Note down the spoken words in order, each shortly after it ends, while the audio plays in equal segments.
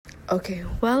Okay,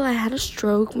 well, I had a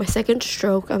stroke, my second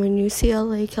stroke. I'm in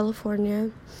UCLA,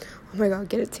 California. Oh my god,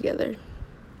 get it together.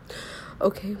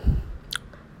 Okay,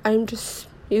 I'm just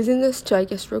using this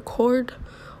to, record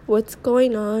what's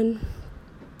going on.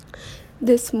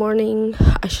 This morning,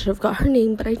 I should have got her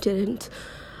name, but I didn't.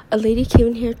 A lady came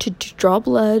in here to draw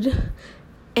blood,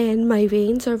 and my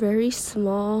veins are very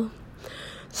small,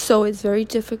 so it's very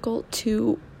difficult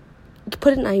to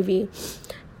put an IV.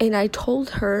 And I told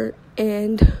her,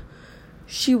 and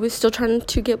she was still trying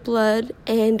to get blood,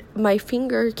 and my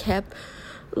finger kept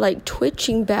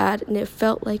twitching bad, and it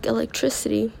felt like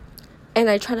electricity. And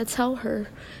I tried to tell her,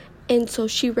 and so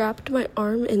she wrapped my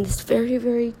arm in this very,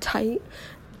 very tight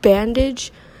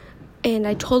bandage, and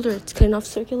I told her it's cutting off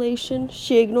circulation.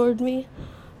 She ignored me.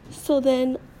 So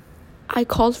then I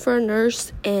called for a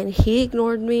nurse, and he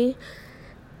ignored me.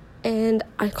 And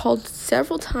I called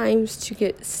several times to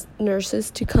get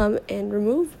nurses to come and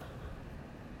remove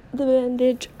the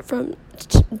bandage from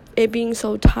it being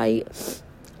so tight.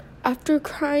 After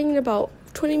crying about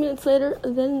 20 minutes later,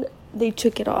 then they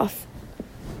took it off.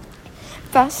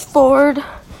 Fast forward,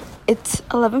 it's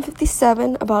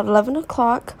 11:57, about 11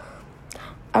 o'clock.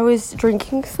 I was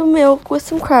drinking some milk with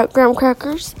some graham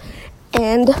crackers,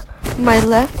 and my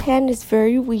left hand is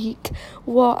very weak.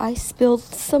 Well, I spilled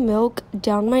some milk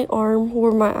down my arm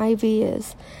where my IV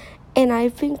is, and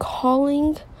I've been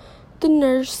calling the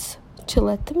nurse to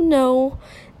let them know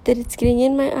that it's getting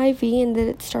in my IV and that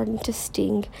it's starting to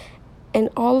sting, and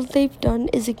all they've done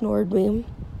is ignored me.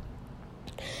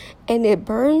 And it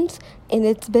burns, and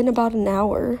it's been about an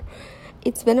hour.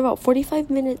 It's been about 45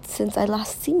 minutes since I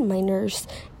last seen my nurse,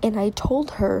 and I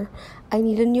told her I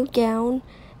need a new gown,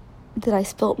 that I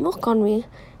spilled milk on me,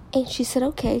 and she said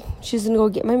okay. She was gonna go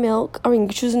get my milk.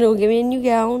 She was gonna go get me a new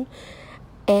gown,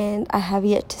 and I have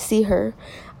yet to see her.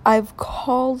 I've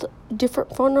called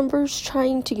different phone numbers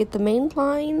trying to get the main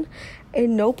line,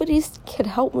 and nobody could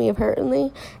help me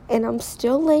apparently, and I'm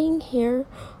still laying here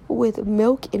with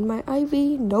milk in my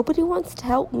IV. Nobody wants to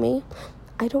help me.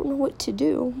 I don't know what to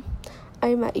do.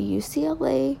 I'm at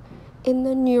UCLA in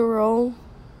the neuro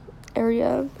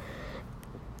area.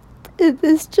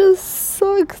 This just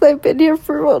sucks. I've been here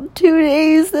for about 2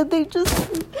 days, and they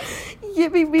just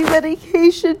giving me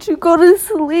medication to go to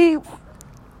sleep.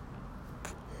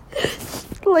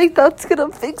 That's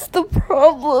gonna fix the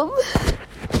problem.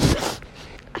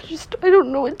 I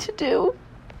don't know what to do.